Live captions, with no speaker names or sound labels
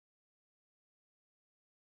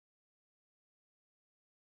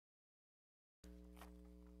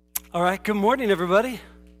All right, good morning, everybody.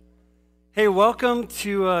 Hey, welcome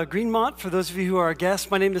to Greenmont. For those of you who are our guests,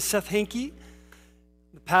 my name is Seth Hankey,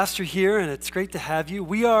 the pastor here, and it's great to have you.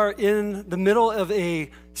 We are in the middle of a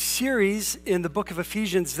series in the book of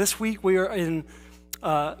Ephesians. This week, we are in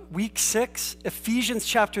week 6, Ephesians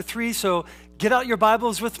chapter 3. So get out your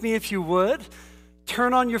Bibles with me if you would.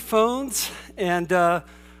 Turn on your phones, and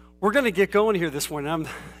we're going to get going here this morning. I'm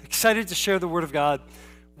excited to share the Word of God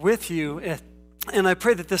with you. And I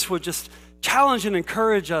pray that this would just challenge and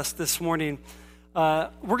encourage us this morning. We're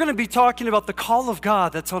going to be talking about the call of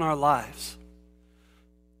God that's on our lives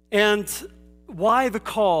and why the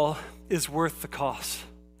call is worth the cost.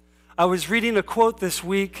 I was reading a quote this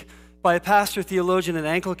week by a pastor, theologian, an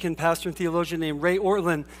Anglican pastor and theologian named Ray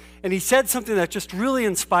Ortlund, and he said something that just really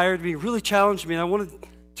inspired me, really challenged me, and I wanted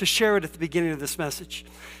to share it at the beginning of this message.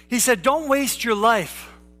 He said, "Don't waste your life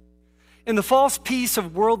in the false peace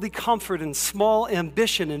of worldly comfort and small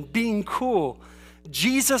ambition and being cool.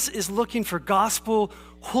 Jesus is looking for gospel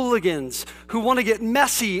hooligans who want to get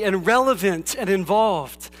messy and relevant and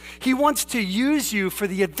involved. He wants to use you for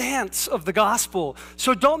the advance of the gospel.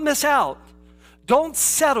 So don't miss out. Don't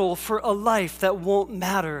settle for a life that won't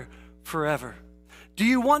matter forever. Do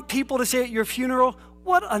you want people to say at your funeral,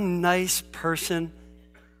 'What a nice person,'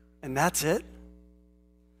 and that's it?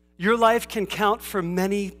 Your life can count for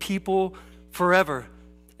many people forever.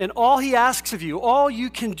 And all he asks of you, all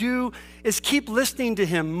you can do is keep listening to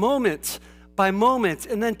him moment by moment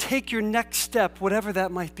and then take your next step, whatever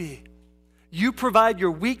that might be. You provide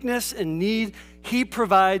your weakness and need. He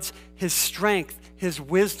provides his strength, his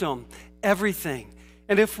wisdom, everything.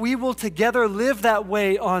 And if we will together live that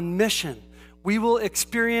way on mission, we will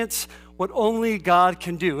experience what only God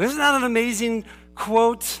can do." Isn't that an amazing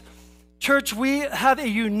quote? Church, we have a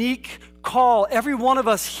unique call. Every one of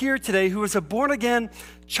us here today who is a born-again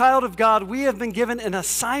child of God, we have been given an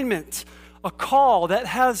assignment, a call that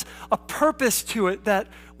has a purpose to it that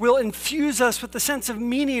will infuse us with a sense of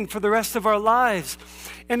meaning for the rest of our lives.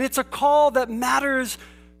 And it's a call that matters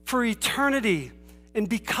for eternity. And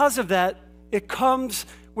because of that, it comes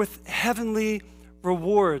with heavenly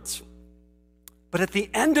rewards. But at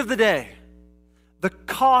the end of the day, the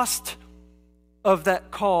cost of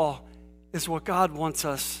that call is what God wants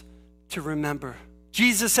us to remember.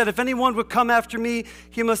 Jesus said, "If anyone would come after me,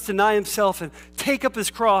 he must deny himself and take up his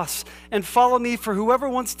cross and follow me. For whoever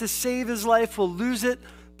wants to save his life will lose it,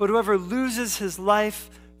 but whoever loses his life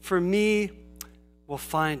for me will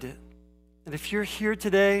find it." And if you're here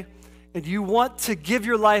today and you want to give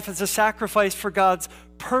your life as a sacrifice for God's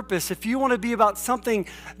purpose, if you want to be about something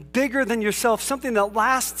bigger than yourself, something that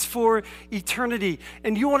lasts for eternity,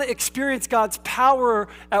 and you want to experience God's power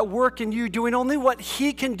at work in you, doing only what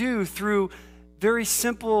he can do through very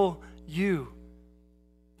simple you,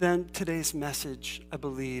 then today's message, I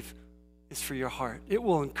believe, is for your heart. It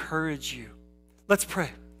will encourage you. Let's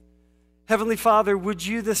pray. Heavenly Father, would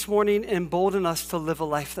you this morning embolden us to live a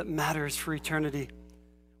life that matters for eternity?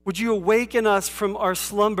 Would you awaken us from our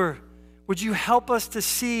slumber? Would you help us to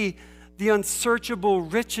see the unsearchable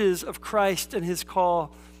riches of Christ and his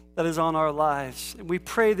call that is on our lives? And we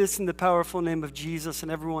pray this in the powerful name of Jesus,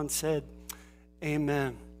 and everyone said,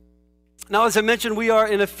 amen. Now, as I mentioned, we are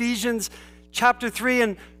in Ephesians chapter 3,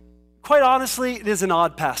 and quite honestly, it is an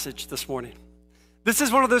odd passage this morning. This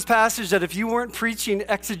is one of those passages that if you weren't preaching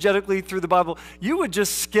exegetically through the Bible, you would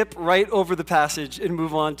just skip right over the passage and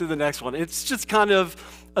move on to the next one. It's just kind of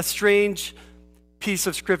a strange piece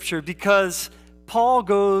of scripture because Paul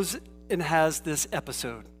goes and has this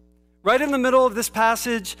episode. Right in the middle of this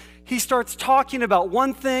passage, he starts talking about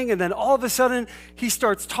one thing, and then all of a sudden, he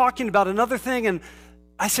starts talking about another thing, and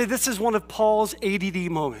I say this is one of Paul's ADD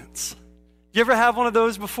moments. You ever have one of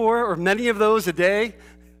those before, or many of those a day?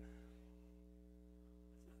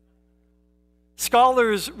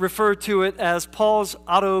 Scholars refer to it as Paul's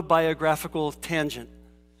autobiographical tangent,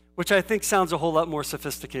 which I think sounds a whole lot more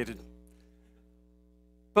sophisticated.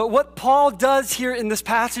 But what Paul does here in this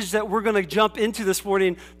passage that we're going to jump into this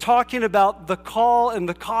morning, talking about the call and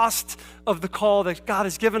the cost of the call that God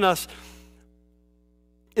has given us,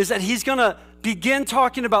 is that he's going to begin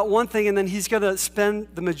talking about one thing, and then he's going to spend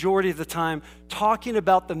the majority of the time talking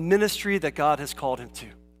about the ministry that God has called him to.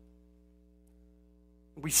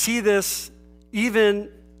 We see this even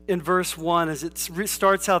in verse 1 as it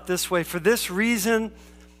starts out this way. "For this reason,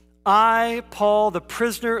 I, Paul, the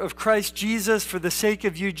prisoner of Christ Jesus, for the sake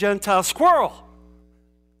of you Gentiles," squirrel.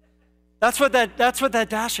 That's what that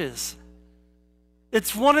dash is.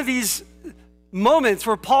 It's one of these moments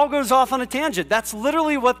where Paul goes off on a tangent. That's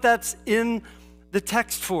literally what that's in the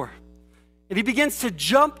text for. And he begins to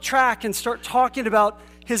jump track and start talking about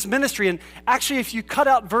his ministry. And actually, if you cut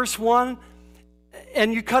out verse 1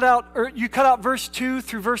 and you cut out verse 2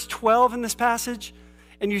 through verse 12 in this passage,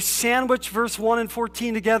 and you sandwich verse 1 and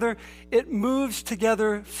 14 together, it moves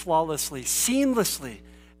together flawlessly, seamlessly,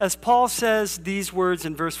 as Paul says these words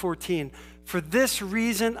in verse 14, "For this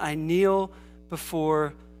reason I kneel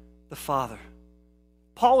before the Father."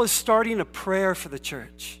 Paul is starting a prayer for the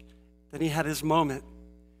church. Then he had his moment,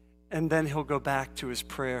 and then he'll go back to his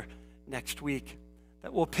prayer next week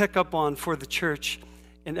that we'll pick up on for the church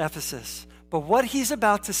in Ephesus. But what he's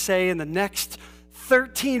about to say in the next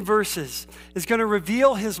 13 verses is going to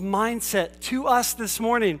reveal his mindset to us this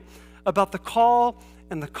morning about the call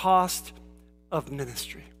and the cost of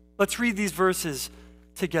ministry. Let's read these verses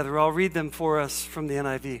together. I'll read them for us from the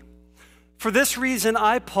NIV. "For this reason,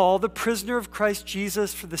 I, Paul, the prisoner of Christ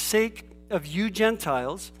Jesus, for the sake of you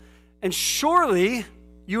Gentiles, and surely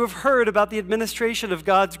you have heard about the administration of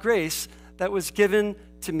God's grace that was given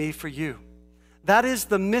to me for you. That is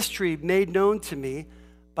the mystery made known to me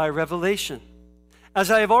by revelation. As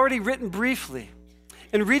I have already written briefly,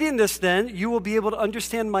 in reading this then, you will be able to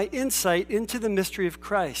understand my insight into the mystery of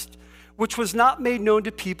Christ, which was not made known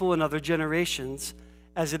to people in other generations,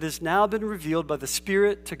 as it has now been revealed by the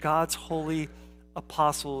Spirit to God's holy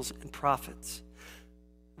apostles and prophets.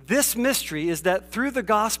 This mystery is that through the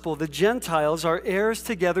gospel, the Gentiles are heirs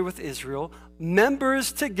together with Israel,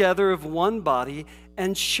 members together of one body,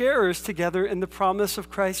 and sharers together in the promise of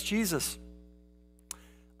Christ Jesus.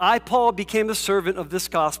 I, Paul, became a servant of this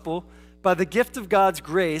gospel by the gift of God's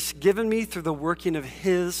grace given me through the working of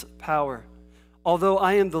his power. Although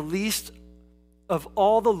I am the least of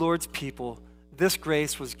all the Lord's people, this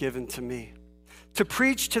grace was given to me, to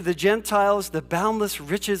preach to the Gentiles the boundless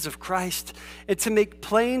riches of Christ, and to make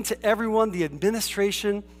plain to everyone the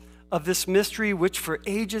administration of this mystery, which for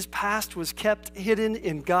ages past was kept hidden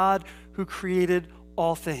in God who created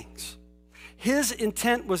all things. His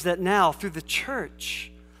intent was that now, through the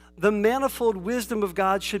church, the manifold wisdom of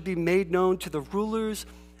God should be made known to the rulers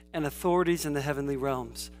and authorities in the heavenly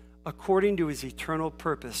realms, according to his eternal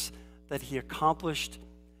purpose that he accomplished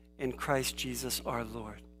in Christ Jesus our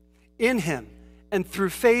Lord. In him, and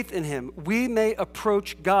through faith in him, we may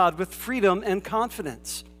approach God with freedom and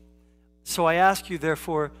confidence. So I ask you,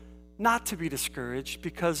 therefore, not to be discouraged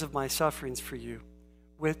because of my sufferings for you,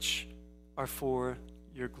 which are for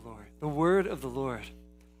your glory. The word of the Lord.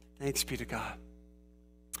 Thanks be to God.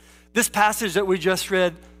 This passage that we just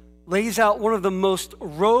read lays out one of the most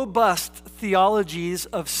robust theologies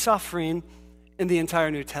of suffering in the entire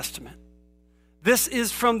New Testament. This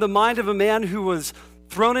is from the mind of a man who was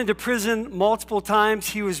thrown into prison multiple times.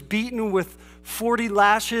 He was beaten with 40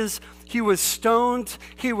 lashes. He was stoned.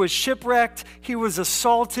 He was shipwrecked. He was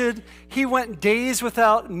assaulted. He went days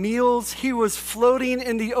without meals. He was floating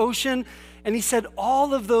in the ocean. And he said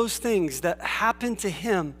all of those things that happened to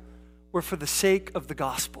him were for the sake of the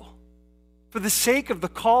gospel, for the sake of the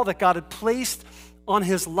call that God had placed on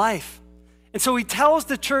his life. And so he tells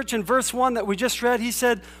the church in verse 1 that we just read, he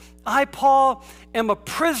said, I, Paul, am a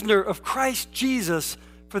prisoner of Christ Jesus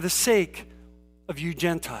for the sake of you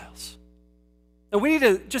Gentiles. And we need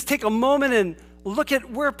to just take a moment and look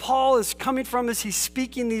at where Paul is coming from as he's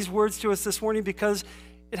speaking these words to us this morning, because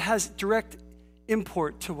it has direct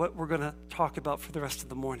import to what we're going to talk about for the rest of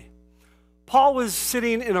the morning. Paul was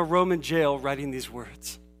sitting in a Roman jail writing these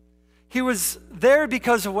words. He was there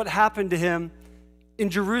because of what happened to him in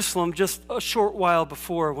Jerusalem just a short while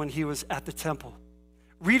before when he was at the temple.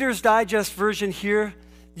 Reader's Digest version here,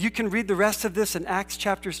 you can read the rest of this in Acts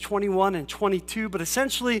chapters 21 and 22, but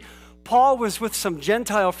essentially, Paul was with some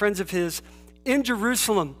Gentile friends of his in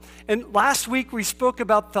Jerusalem. And last week we spoke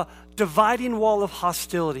about the dividing wall of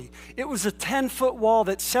hostility. It was a 10-foot wall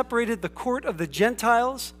that separated the court of the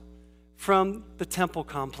Gentiles from the temple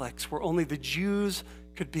complex, where only the Jews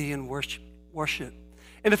could be in worship.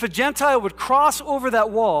 And if a Gentile would cross over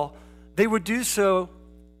that wall, they would do so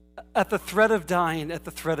at the threat of dying, at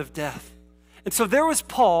the threat of death. And so there was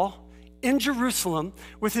Paul in Jerusalem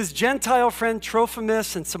with his Gentile friend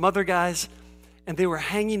Trophimus and some other guys, and they were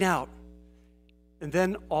hanging out. And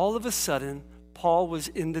then all of a sudden, Paul was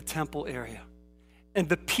in the temple area. And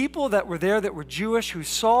the people that were there that were Jewish, who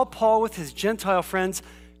saw Paul with his Gentile friends,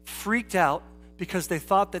 freaked out because they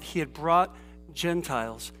thought that he had brought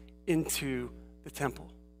Gentiles into the temple.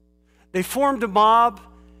 They formed a mob,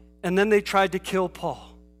 and then they tried to kill Paul.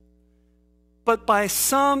 But by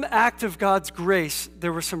some act of God's grace,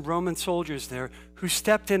 there were some Roman soldiers there who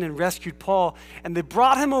stepped in and rescued Paul, and they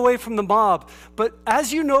brought him away from the mob. But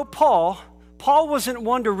as you know, Paul wasn't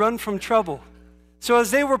one to run from trouble. So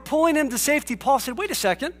as they were pulling him to safety, Paul said, wait a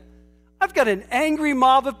second, I've got an angry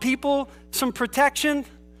mob of people, some protection.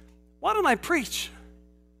 why don't I preach?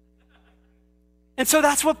 And so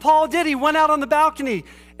that's what Paul did. He went out on the balcony,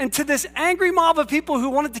 and to this angry mob of people who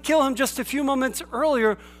wanted to kill him just a few moments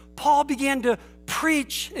earlier, Paul began to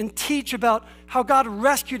preach and teach about how God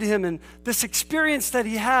rescued him and this experience that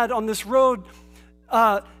he had on this road.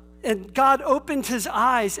 And God opened his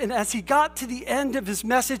eyes, and as he got to the end of his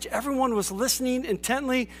message, everyone was listening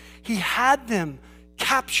intently. He had them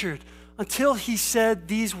captured until he said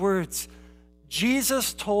these words,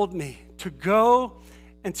 Jesus told me to go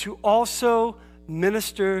and to also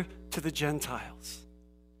minister to the Gentiles.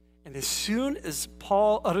 And as soon as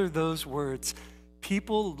Paul uttered those words,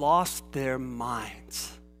 people lost their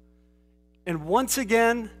minds. And once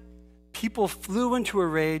again, people flew into a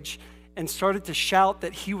rage and started to shout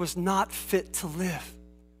that he was not fit to live.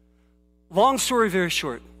 Long story very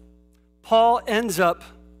short, Paul ends up,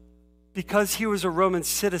 because he was a Roman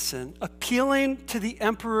citizen, appealing to the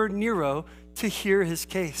Emperor Nero to hear his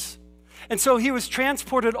case. And so he was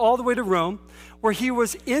transported all the way to Rome, where he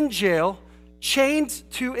was in jail, chained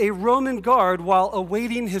to a Roman guard while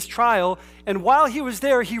awaiting his trial. And while he was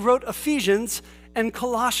there, he wrote Ephesians and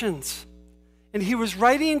Colossians. And he was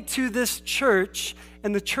writing to this church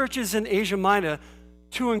and the churches in Asia Minor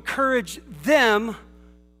to encourage them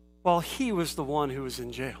while he was the one who was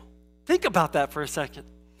in jail. Think about that for a second.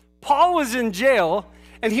 Paul was in jail,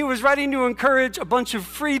 and he was writing to encourage a bunch of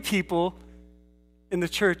free people in the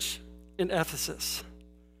church in Ephesus.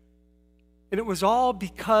 And it was all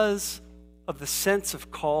because of the sense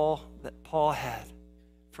of call that Paul had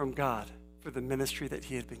from God for the ministry that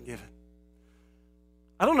he had been given.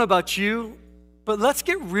 I don't know about you, but let's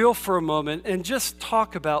get real for a moment and just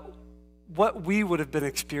talk about what we would have been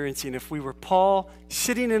experiencing if we were Paul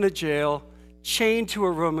sitting in a jail, chained to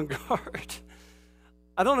a Roman guard.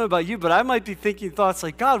 I don't know about you, but I might be thinking thoughts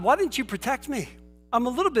like, God, why didn't you protect me? I'm a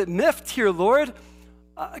little bit miffed here, Lord.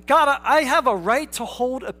 God, I have a right to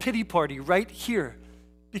hold a pity party right here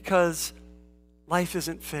because life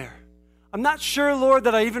isn't fair. I'm not sure, Lord,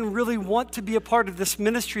 that I even really want to be a part of this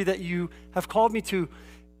ministry that you have called me to.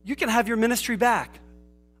 You can have your ministry back.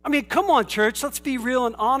 I mean, come on, church, let's be real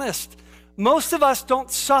and honest. Most of us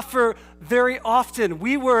don't suffer very often.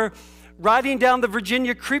 We were riding down the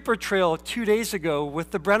Virginia Creeper Trail 2 days ago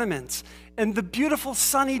with the Brennemans, and the beautiful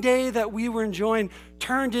sunny day that we were enjoying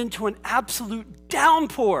turned into an absolute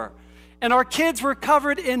downpour, and our kids were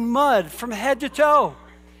covered in mud from head to toe,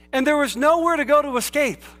 and there was nowhere to go to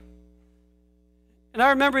escape. And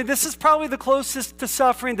I remember this is probably the closest to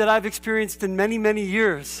suffering that I've experienced in many, many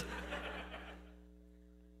years.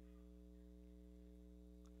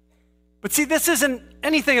 But see, this isn't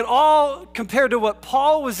anything at all compared to what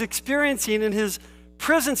Paul was experiencing in his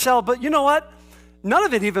prison cell. But you know what? None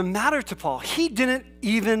of it even mattered to Paul. He didn't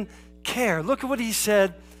even care. Look at what he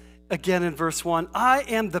said again in verse 1. I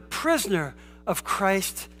am the prisoner of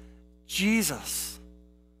Christ Jesus.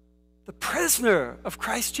 The prisoner of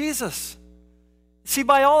Christ Jesus. See,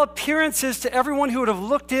 by all appearances, to everyone who would have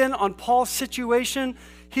looked in on Paul's situation,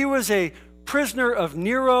 he was a prisoner of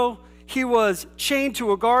Nero. He was chained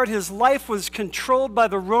to a guard. His life was controlled by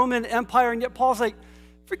the Roman Empire. And yet Paul's like,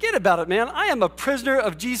 forget about it, man. I am a prisoner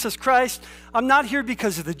of Jesus Christ. I'm not here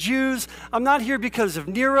because of the Jews. I'm not here because of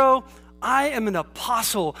Nero. I am an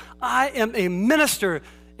apostle. I am a minister,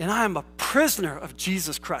 and I am a prisoner of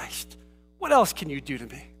Jesus Christ. What else can you do to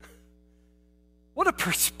me? What a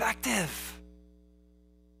perspective.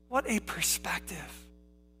 What a perspective.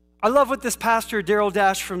 I love what this pastor, Daryl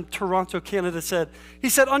Dash from Toronto, Canada, said. He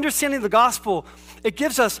said, understanding the gospel, it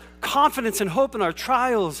gives us confidence and hope in our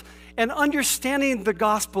trials. And understanding the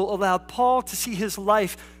gospel allowed Paul to see his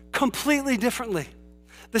life completely differently.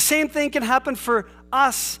 The same thing can happen for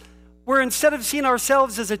us, where instead of seeing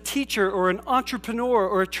ourselves as a teacher or an entrepreneur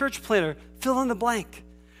or a church planner, fill in the blank,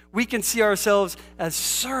 we can see ourselves as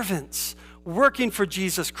servants working for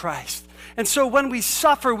Jesus Christ. And so when we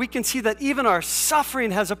suffer, we can see that even our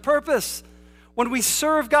suffering has a purpose. When we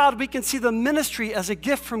serve God, we can see the ministry as a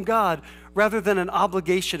gift from God rather than an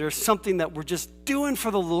obligation or something that we're just doing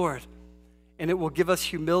for the Lord. And it will give us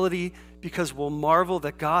humility because we'll marvel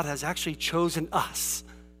that God has actually chosen us,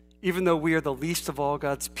 even though we are the least of all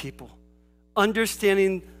God's people.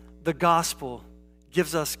 Understanding the gospel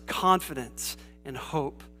gives us confidence and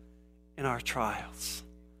hope in our trials.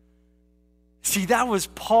 See, that was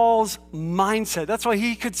Paul's mindset. That's why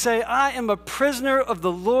he could say, I am a prisoner of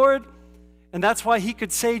the Lord. And that's why he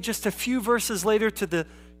could say just a few verses later to the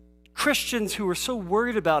Christians who were so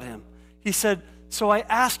worried about him, he said, so I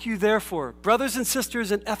ask you therefore, brothers and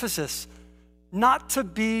sisters in Ephesus, not to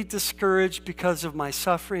be discouraged because of my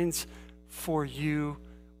sufferings for you,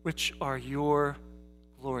 which are your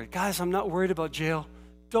glory. Guys, I'm not worried about jail.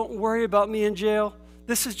 don't worry about me in jail.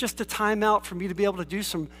 This is just a timeout for me to be able to do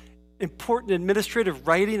some important administrative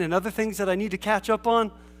writing and other things that I need to catch up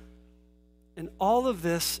on. And all of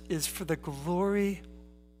this is for the glory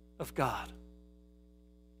of God.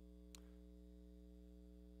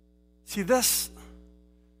 See, this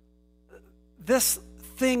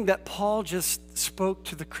thing that Paul just spoke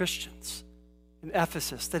to the Christians in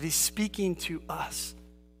Ephesus, that he's speaking to us,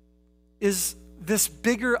 is this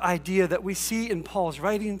bigger idea that we see in Paul's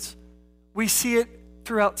writings. We see it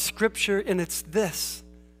throughout Scripture, and it's this,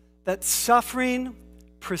 that suffering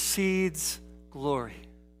precedes glory.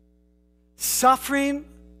 Suffering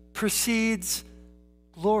precedes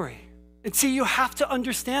glory. And see, you have to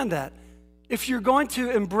understand that if you're going to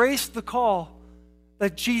embrace the call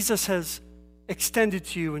that Jesus has extended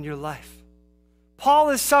to you in your life. Paul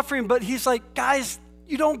is suffering, but he's like, guys,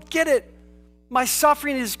 you don't get it. My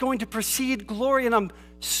suffering is going to precede glory, and I'm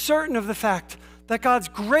certain of the fact that God's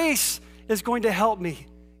grace is going to help me,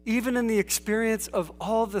 even in the experience of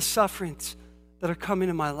all the sufferings that are coming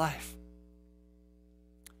in my life.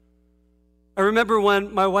 I remember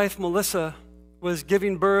when my wife, Melissa, was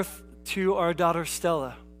giving birth to our daughter,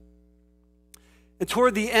 Stella. And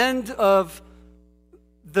toward the end of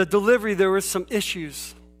the delivery, there were some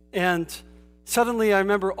issues. And suddenly, I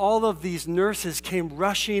remember all of these nurses came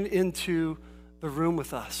rushing into the room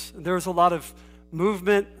with us. There was a lot of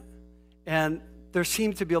movement, and there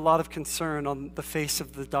seemed to be a lot of concern on the face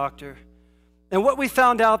of the doctor. And what we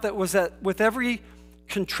found out was that with every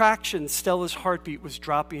contraction, Stella's heartbeat was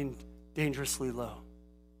dropping dangerously low.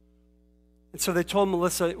 And so they told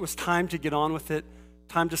Melissa it was time to get on with it,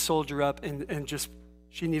 time to soldier up, and just,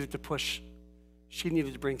 she needed to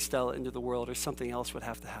bring Stella into the world, or something else would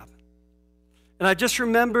have to happen. And I just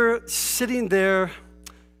remember sitting there,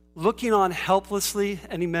 looking on helplessly.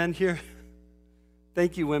 Any men here?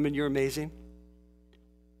 Thank you, women, you're amazing.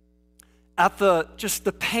 At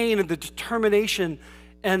the pain and the determination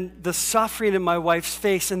and the suffering in my wife's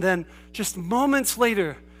face. And then just moments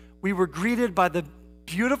later, we were greeted by the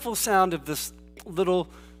beautiful sound of this little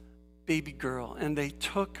baby girl. And they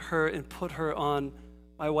took her and put her on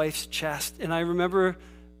my wife's chest. And I remember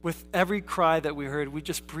with every cry that we heard, we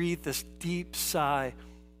just breathed this deep sigh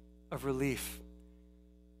of relief.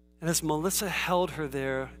 And as Melissa held her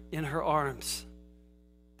there in her arms,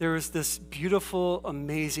 there was this beautiful,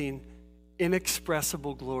 amazing,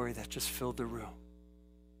 inexpressible glory that just filled the room.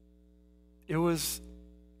 It was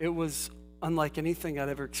unlike anything I'd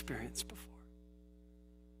ever experienced before.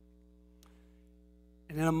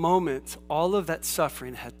 And in a moment, all of that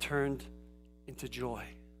suffering had turned into joy.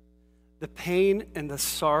 The pain and the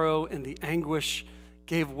sorrow and the anguish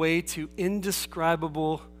gave way to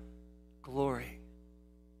indescribable glory.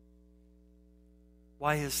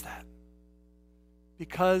 Why is that?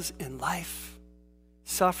 Because in life,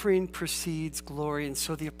 suffering precedes glory. And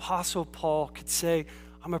so the Apostle Paul could say,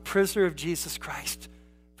 I'm a prisoner of Jesus Christ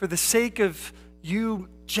for the sake of you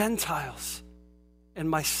Gentiles, and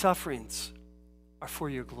my sufferings are for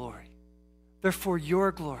your glory. They're for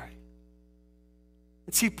your glory.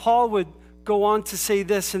 And see, Paul would go on to say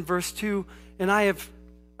this in verse 2, and I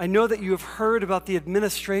know that you have heard about the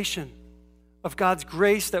administration of God's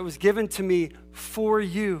grace that was given to me for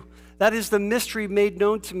you. That is the mystery made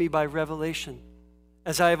known to me by revelation.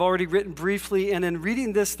 As I have already written briefly, and in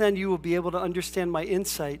reading this, then you will be able to understand my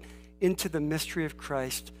insight into the mystery of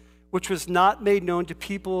Christ, which was not made known to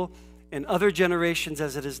people in other generations,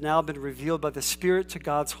 as it has now been revealed by the Spirit to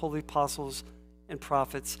God's holy apostles and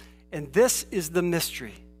prophets. And this is the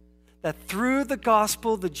mystery, that through the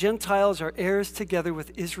gospel the Gentiles are heirs together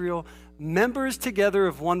with Israel, members together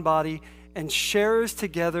of one body, and sharers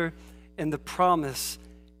together in the promise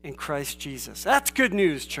in Christ Jesus. That's good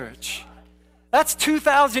news, church. That's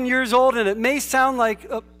 2,000 years old, and it may sound like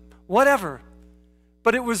whatever,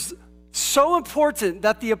 but it was so important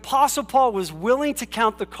that the Apostle Paul was willing to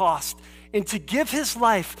count the cost and to give his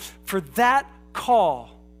life for that call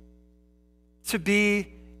to be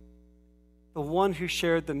the one who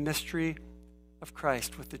shared the mystery of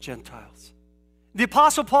Christ with the Gentiles. The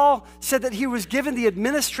Apostle Paul said that he was given the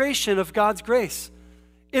administration of God's grace.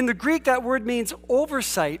 In the Greek, that word means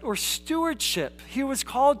oversight or stewardship. He was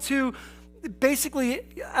called to basically,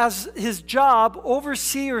 as his job,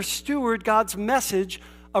 oversee or steward God's message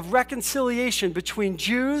of reconciliation between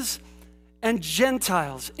Jews and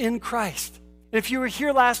Gentiles in Christ. And if you were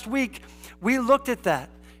here last week, we looked at that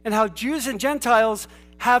and how Jews and Gentiles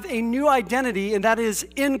have a new identity, and that is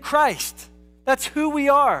in Christ. That's who we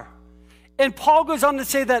are. And Paul goes on to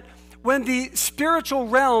say that when the spiritual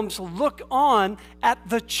realms look on at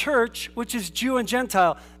the church, which is Jew and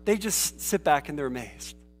Gentile, they just sit back and they're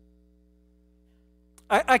amazed.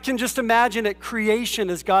 I can just imagine at creation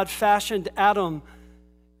as God fashioned Adam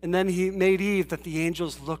and then he made Eve, that the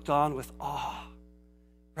angels looked on with awe,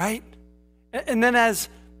 right? And then as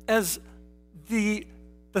the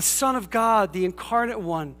Son of God, the incarnate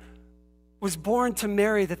one, was born to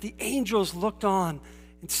Mary, that the angels looked on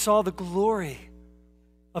and saw the glory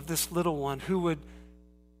of this little one who would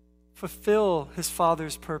fulfill his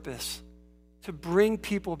Father's purpose to bring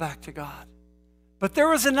people back to God. But there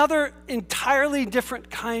was another entirely different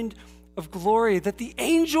kind of glory that the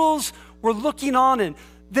angels were looking on, and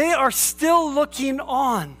they are still looking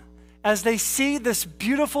on as they see this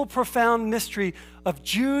beautiful, profound mystery of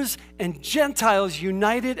Jews and Gentiles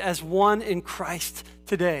united as one in Christ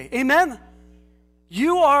today. Amen?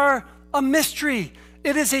 You are a mystery.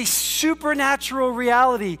 It is a supernatural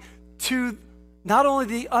reality to not only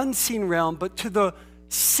the unseen realm, but to the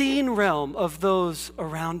seen realm of those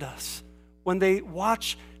around us. When they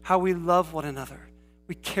watch how we love one another,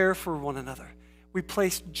 we care for one another, we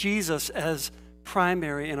place Jesus as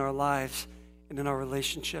primary in our lives and in our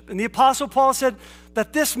relationship. And the Apostle Paul said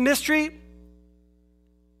that this mystery,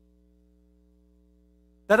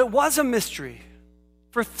 that it was a mystery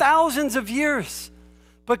for thousands of years,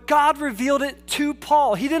 but God revealed it to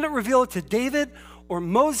Paul. He didn't reveal it to David or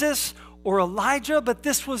Moses or Elijah, but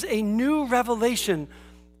this was a new revelation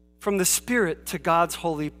from the Spirit to God's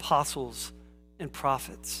holy apostles and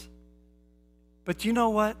prophets. But do you know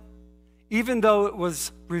what? Even though it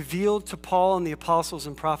was revealed to Paul and the apostles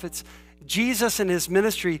and prophets, Jesus and his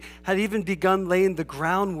ministry had even begun laying the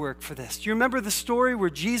groundwork for this. Do you remember the story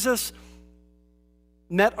where Jesus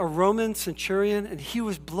met a Roman centurion and he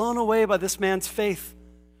was blown away by this man's faith?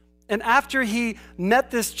 And after he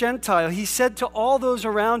met this Gentile, he said to all those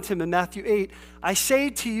around him in Matthew 8, I say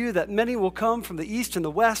to you that many will come from the east and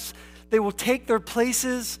the west. They will take their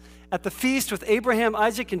places at the feast with Abraham,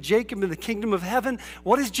 Isaac, and Jacob in the kingdom of heaven.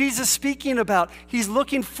 What is Jesus speaking about? He's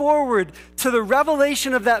looking forward to the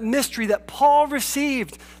revelation of that mystery that Paul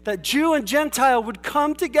received, that Jew and Gentile would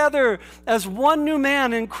come together as one new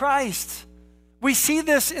man in Christ. We see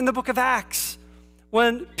this in the book of Acts,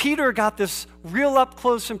 when Peter got this real up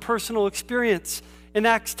close and personal experience in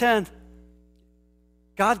Acts 10.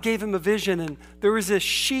 God gave him a vision, and there was this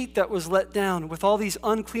sheet that was let down with all these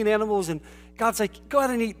unclean animals, and God's like, go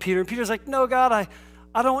ahead and eat, Peter. And Peter's like, no, God,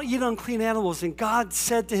 I don't eat unclean animals. And God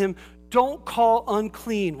said to him, don't call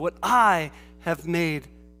unclean what I have made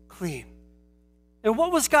clean. And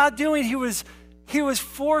what was God doing? He was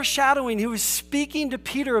foreshadowing, he was speaking to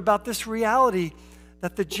Peter about this reality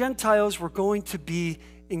that the Gentiles were going to be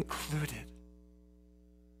included.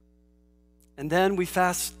 And then we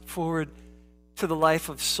fast forward to the life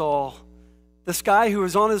of Saul, this guy who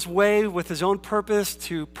was on his way with his own purpose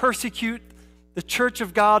to persecute the church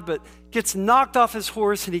of God, but gets knocked off his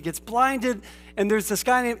horse and he gets blinded. And there's this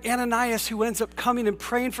guy named Ananias who ends up coming and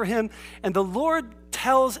praying for him. And the Lord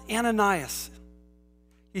tells Ananias,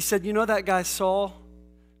 he said, you know that guy Saul,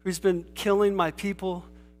 who's been killing my people,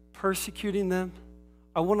 persecuting them?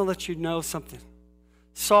 I want to let you know something.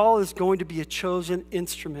 Saul is going to be a chosen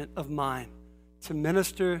instrument of mine to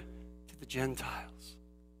minister to the Gentiles.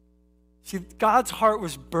 See, God's heart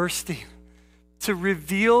was bursting to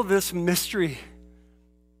reveal this mystery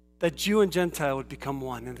that Jew and Gentile would become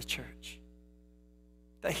one in the church,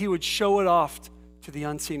 that he would show it off to the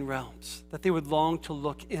unseen realms, that they would long to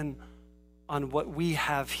look in on what we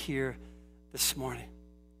have here this morning.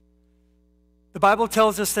 The Bible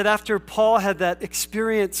tells us that after Paul had that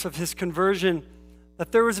experience of his conversion,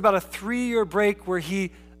 that there was about a 3-year break where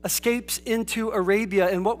he escapes into Arabia.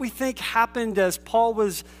 And what we think happened as Paul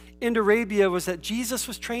was in Arabia was that Jesus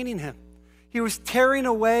was training him. He was tearing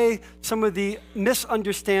away some of the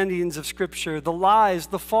misunderstandings of Scripture, the lies,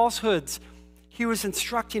 the falsehoods. He was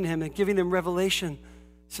instructing him and giving him revelation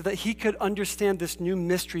so that he could understand this new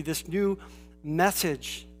mystery, this new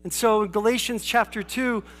message. And so in Galatians chapter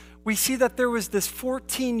 2, we see that there was this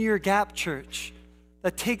 14-year gap, church,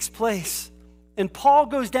 that takes place. And Paul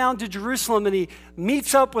goes down to Jerusalem and he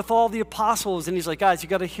meets up with all the apostles and he's like, guys, you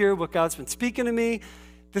got to hear what God's been speaking to me.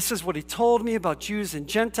 This is what he told me about Jews and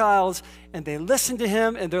Gentiles. And they listen to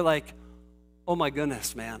him and they're like, oh my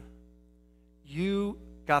goodness, man, you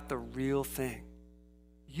got the real thing.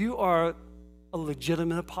 You are a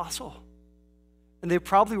legitimate apostle. And they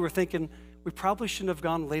probably were thinking, we probably shouldn't have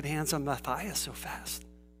gone and laid hands on Matthias so fast.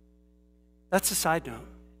 That's a side note.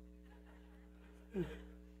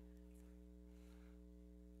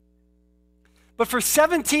 But for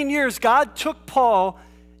 17 years, God took Paul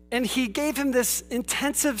and he gave him this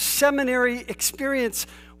intensive seminary experience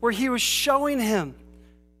where he was showing him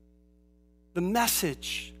the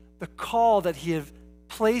message, the call that he had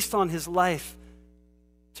placed on his life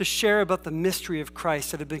to share about the mystery of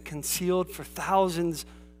Christ that had been concealed for thousands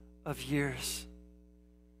of years.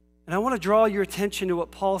 And I want to draw your attention to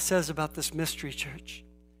what Paul says about this mystery, church.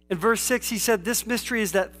 In verse 6, he said, this mystery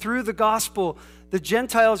is that through the gospel, the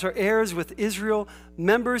Gentiles are heirs with Israel,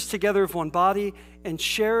 members together of one body, and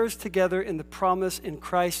sharers together in the promise in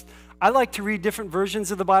Christ. I like to read different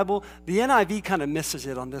versions of the Bible. The NIV kind of misses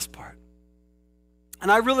it on this part.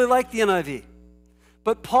 And I really like the NIV.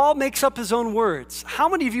 But Paul makes up his own words. How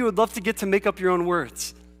many of you would love to get to make up your own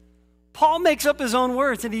words? Paul makes up his own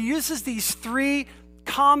words, and he uses these three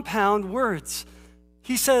compound words.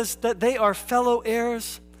 He says that they are fellow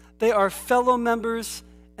heirs, they are fellow members,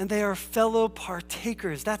 and they are fellow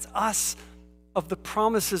partakers. That's us of the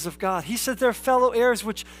promises of God. He said they're fellow heirs,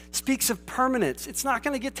 which speaks of permanence. It's not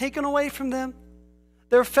going to get taken away from them.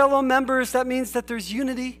 They're fellow members. That means that there's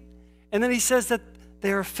unity. And then he says that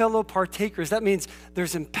they are fellow partakers. That means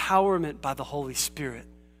there's empowerment by the Holy Spirit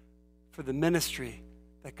for the ministry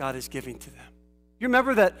that God is giving to them. You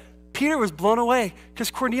remember that Peter was blown away because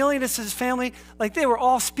Cornelius and his family, like they were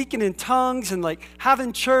all speaking in tongues and like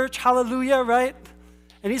having church, hallelujah, right?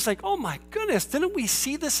 And he's like, oh my goodness, didn't we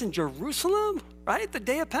see this in Jerusalem, right? The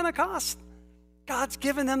day of Pentecost. God's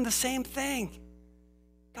given them the same thing.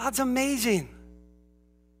 God's amazing.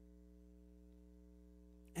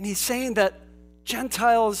 And he's saying that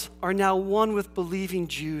Gentiles are now one with believing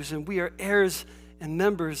Jews, and we are heirs and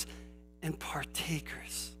members and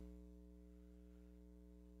partakers.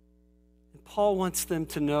 And Paul wants them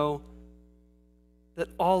to know that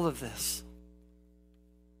all of this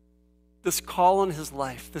call on his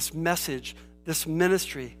life, this message, this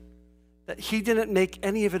ministry, that he didn't make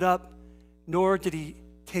any of it up, nor did he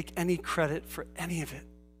take any credit for any of it,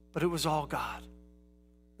 but it was all God.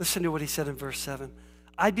 Listen to what he said in verse 7.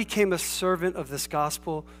 I became a servant of this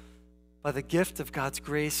gospel by the gift of God's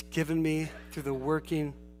grace given me through the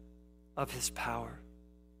working of his power.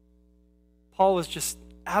 Paul was just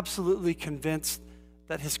absolutely convinced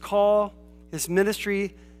that his call, his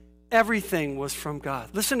ministry, everything was from God.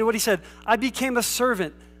 Listen to what he said. I became a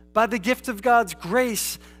servant by the gift of God's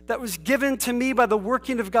grace that was given to me by the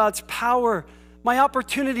working of God's power. My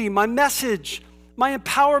opportunity, my message, my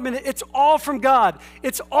empowerment, it's all from God.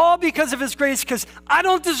 It's all because of his grace, because I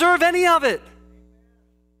don't deserve any of it.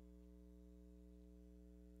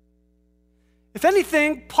 If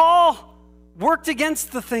anything, Paul worked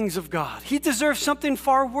against the things of God. He deserved something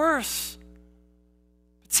far worse.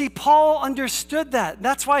 But see, Paul understood that.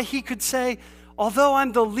 That's why he could say, although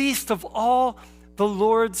I'm the least of all the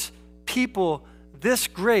Lord's people, this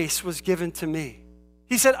grace was given to me.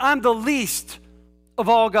 He said, I'm the least of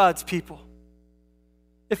all God's people.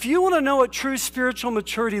 If you want to know what true spiritual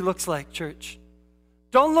maturity looks like, church,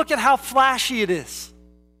 don't look at how flashy it is.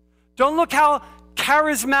 Don't look how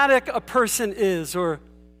charismatic a person is or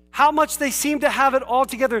how much they seem to have it all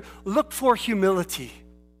together. Look for humility.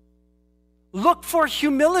 Look for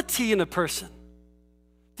humility in a person.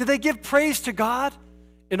 Do they give praise to God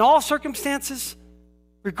in all circumstances,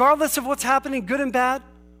 regardless of what's happening, good and bad?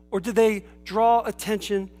 Or do they draw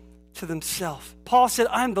attention to themselves? Paul said,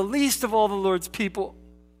 I'm the least of all the Lord's people.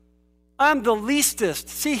 I'm the leastest.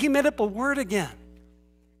 See, he made up a word again.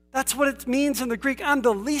 That's what it means in the Greek. I'm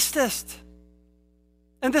the leastest.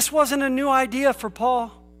 And this wasn't a new idea for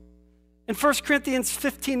Paul. In 1 Corinthians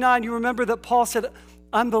 15:9, you remember that Paul said,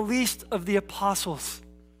 I'm the least of the apostles.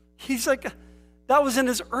 He's like, that was in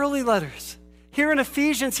his early letters. Here in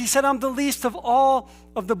Ephesians, he said, I'm the least of all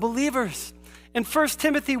of the believers. In 1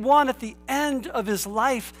 Timothy 1, at the end of his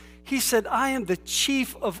life, he said, I am the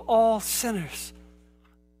chief of all sinners.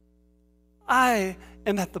 I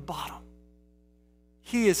am at the bottom.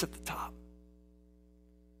 He is at the top.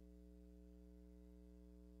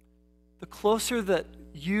 The closer that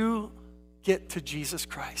you get to Jesus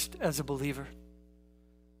Christ as a believer,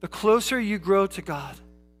 the closer you grow to God,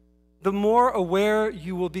 the more aware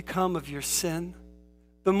you will become of your sin,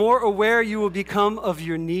 the more aware you will become of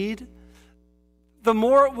your need, the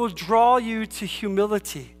more it will draw you to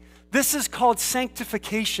humility. This is called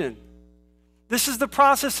sanctification. This is the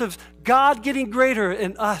process of God getting greater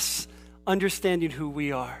and us understanding who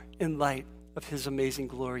we are in light of his amazing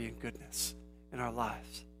glory and goodness in our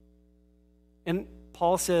lives. And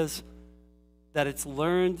Paul says that it's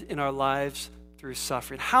learned in our lives through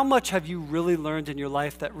suffering. How much have you really learned in your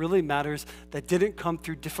life that really matters that didn't come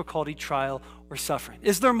through difficulty, trial, or suffering?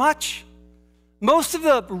 Is there much? Most of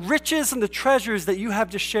the riches and the treasures that you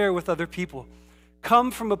have to share with other people come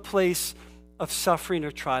from a place of suffering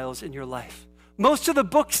or trials in your life. Most of the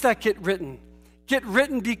books that get written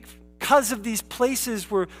because of these places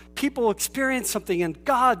where people experience something and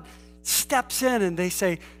God steps in and they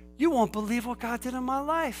say, You won't believe what God did in my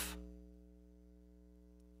life.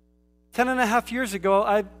 10.5 years ago,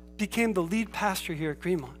 I became the lead pastor here at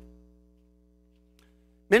Greenmont.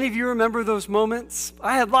 Many of you remember those moments.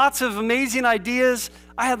 I had lots of amazing ideas.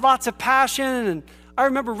 I had lots of passion, and I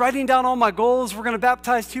remember writing down all my goals. We're going to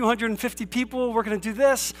baptize 250 people. We're going to do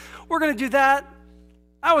this. We're going to do that.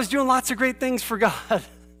 I was doing lots of great things for God.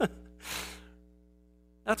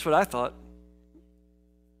 That's what I thought.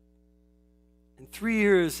 And 3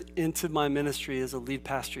 years into my ministry as a lead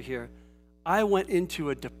pastor here, I went into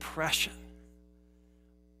a depression.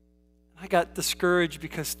 I got discouraged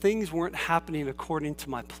because things weren't happening according to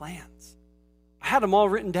my plans. I had them all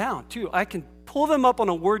written down, too. I can pull them up on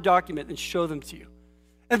a Word document and show them to you.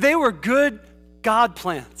 And they were good God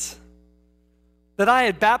plans that I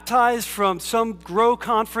had baptized from some Grow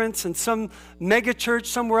conference and some mega church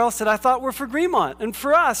somewhere else that I thought were for Greenmont and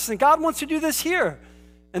for us. And God wants to do this here.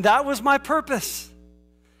 And that was my purpose.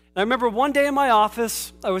 And I remember one day in my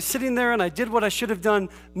office, I was sitting there and I did what I should have done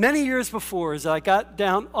many years before as I got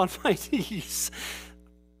down on my knees.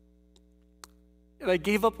 And I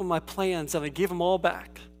gave up on my plans and I gave them all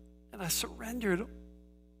back. And I surrendered.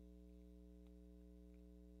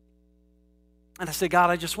 And I said, God,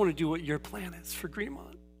 I just want to do what your plan is for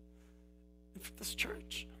Greenmont and for this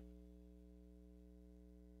church.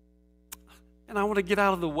 And I want to get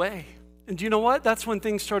out of the way. And do you know what? That's when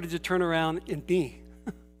things started to turn around in me.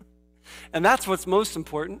 And that's what's most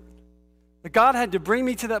important. That God had to bring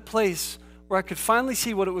me to that place where I could finally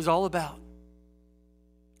see what it was all about.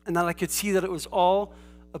 And that I could see that it was all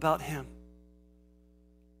about him.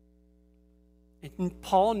 And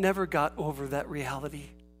Paul never got over that reality.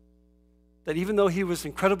 That even though he was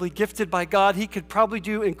incredibly gifted by God, he could probably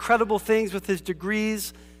do incredible things with his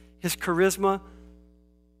degrees, his charisma,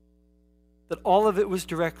 that all of it was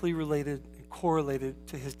directly related and correlated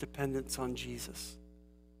to his dependence on Jesus.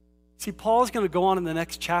 See, Paul is going to go on in the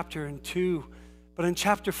next chapter in 2, but in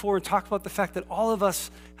chapter 4, and talk about the fact that all of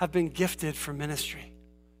us have been gifted for ministry.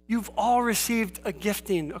 You've all received a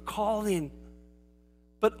gifting, a calling,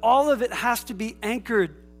 but all of it has to be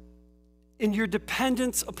anchored in your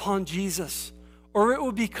dependence upon Jesus, or it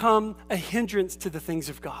will become a hindrance to the things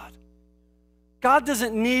of God. God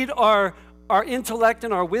doesn't need our intellect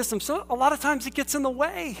and our wisdom, so a lot of times it gets in the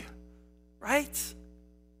way, right?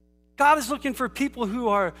 God is looking for people who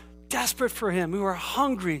are desperate for him, who are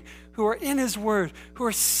hungry, who are in his word, who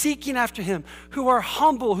are seeking after him, who are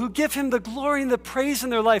humble, who give him the glory and the praise in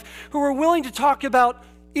their life, who are willing to talk about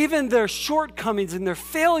even their shortcomings and their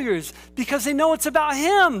failures because they know it's about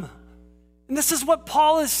him. And this is what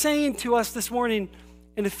Paul is saying to us this morning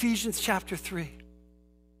in Ephesians chapter 3.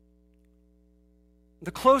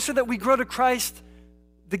 The closer that we grow to Christ,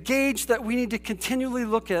 the gauge that we need to continually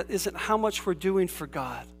look at isn't how much we're doing for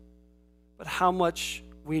God, but how much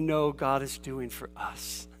we know God is doing for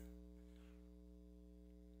us.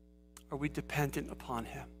 Are we dependent upon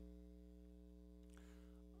him?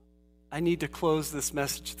 I need to close this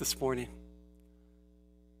message this morning.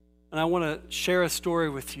 And I want to share a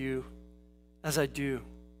story with you as I do.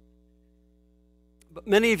 But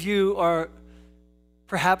many of you are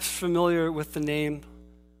perhaps familiar with the name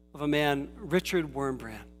of a man, Richard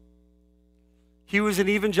Wurmbrand. He was an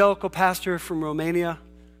evangelical pastor from Romania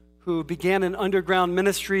who began an underground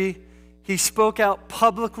ministry. He spoke out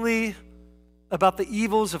publicly about the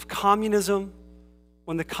evils of communism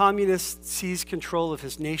when the communists seized control of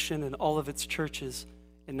his nation and all of its churches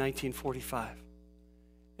in 1945.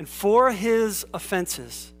 And for his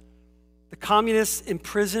offenses, the communists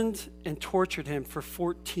imprisoned and tortured him for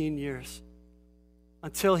 14 years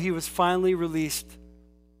until he was finally released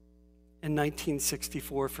in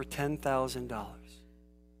 1964 for $10,000.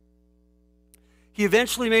 He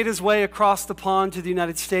eventually made his way across the pond to the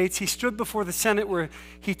United States. He stood before the Senate where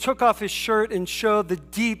he took off his shirt and showed the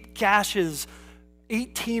deep gashes,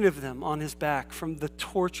 18 of them on his back from the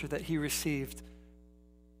torture that he received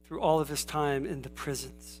through all of his time in the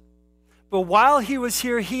prisons. But while he was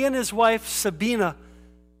here, he and his wife, Sabina,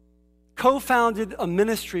 co-founded a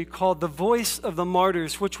ministry called the Voice of the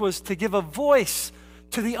Martyrs, which was to give a voice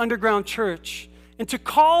to the underground church and to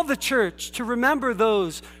call the church to remember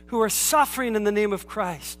those who are suffering in the name of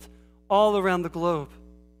Christ all around the globe.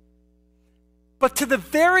 But to the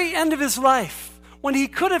very end of his life, when he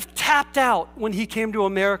could have tapped out when he came to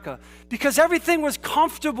America, because everything was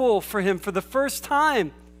comfortable for him for the first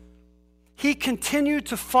time, he continued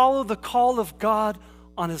to follow the call of God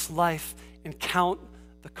on his life and count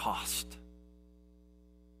the cost.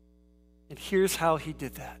 And here's how he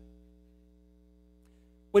did that.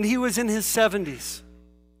 When he was in his 70s,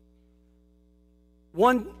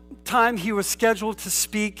 one time he was scheduled to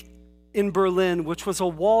speak in Berlin, which was a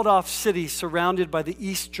walled-off city surrounded by the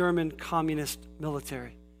East German communist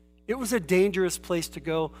military. It was a dangerous place to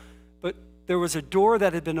go, but there was a door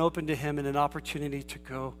that had been opened to him and an opportunity to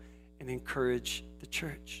go and encourage the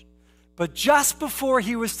church. But just before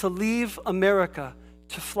he was to leave America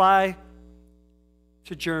to fly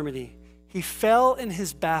to Germany, he fell in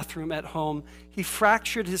his bathroom at home, he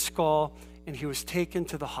fractured his skull, and he was taken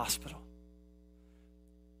to the hospital.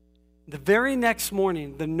 The very next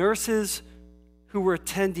morning, the nurses who were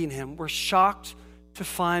attending him were shocked to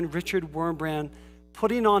find Richard Wurmbrand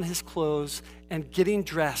putting on his clothes and getting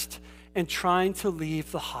dressed and trying to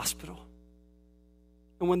leave the hospital.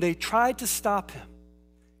 And when they tried to stop him,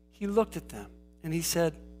 he looked at them and he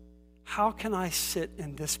said, "How can I sit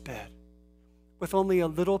in this bed with only a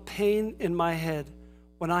little pain in my head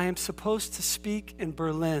when I am supposed to speak in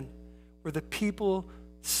Berlin where the people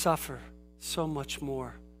suffer so much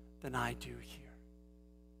more than I do here?"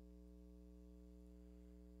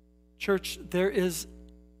 Church, there is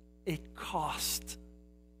a cost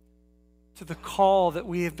to the call that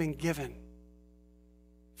we have been given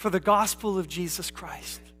for the gospel of Jesus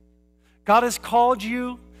Christ. God has called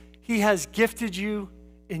you, He has gifted you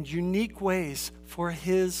in unique ways for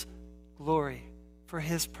His glory, for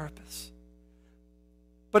His purpose.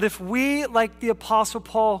 But if we, like the Apostle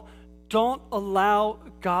Paul, don't allow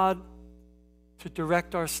God to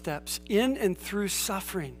direct our steps in and through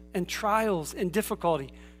suffering and trials and difficulty,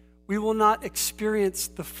 we will not experience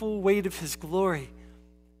the full weight of His glory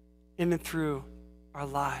in and through our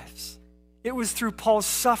lives. It was through Paul's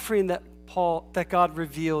suffering that God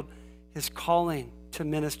revealed His calling to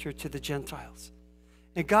minister to the Gentiles.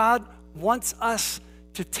 And God wants us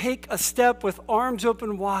to take a step with arms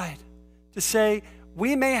open wide to say,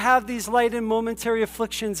 we may have these light and momentary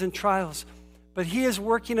afflictions and trials, but He is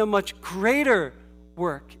working a much greater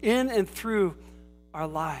work in and through our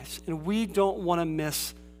lives, and we don't want to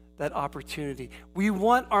miss that opportunity. We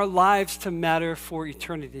want our lives to matter for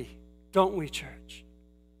eternity, don't we, church?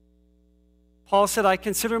 Paul said, "I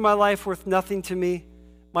consider my life worth nothing to me.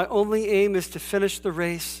 My only aim is to finish the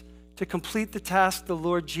race, to complete the task the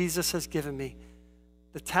Lord Jesus has given me,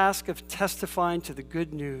 the task of testifying to the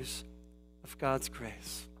good news of God's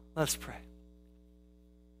grace." Let's pray.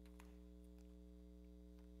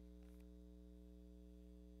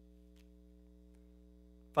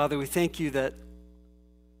 Father, we thank You that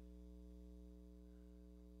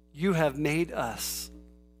You have made us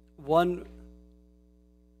one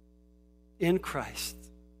in Christ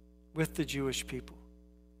with the Jewish people.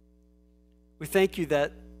 We thank You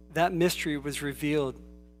that that mystery was revealed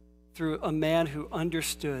through a man who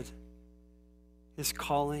understood his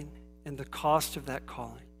calling and the cost of that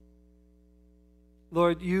calling.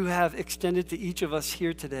 Lord, You have extended to each of us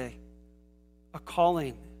here today a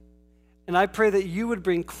calling. And I pray that You would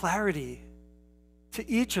bring clarity to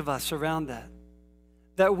each of us around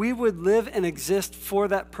that we would live and exist for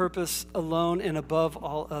that purpose alone and above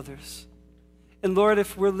all others. And Lord,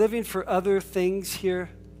 if we're living for other things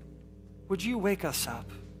here, would You wake us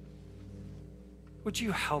up? Would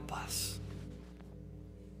You help us?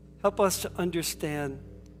 Help us to understand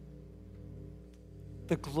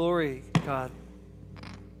the glory, God,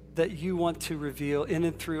 that You want to reveal in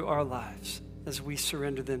and through our lives as we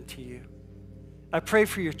surrender them to You. I pray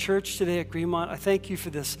for Your church today at Greenmont. I thank You for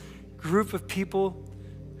this group of people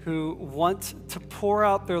who want to pour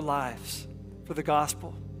out their lives for the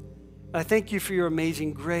gospel. I thank You for Your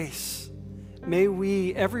amazing grace. May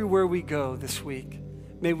we, everywhere we go this week,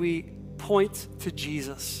 may we point to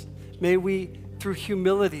Jesus. May we, through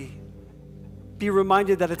humility, be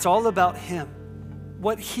reminded that it's all about Him,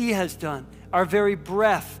 what He has done, our very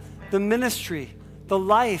breath, the ministry, the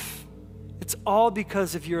life. It's all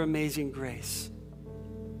because of Your amazing grace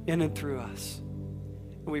in and through us.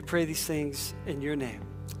 And we pray these things in Your name.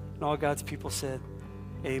 And all God's people said,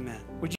 amen. Would you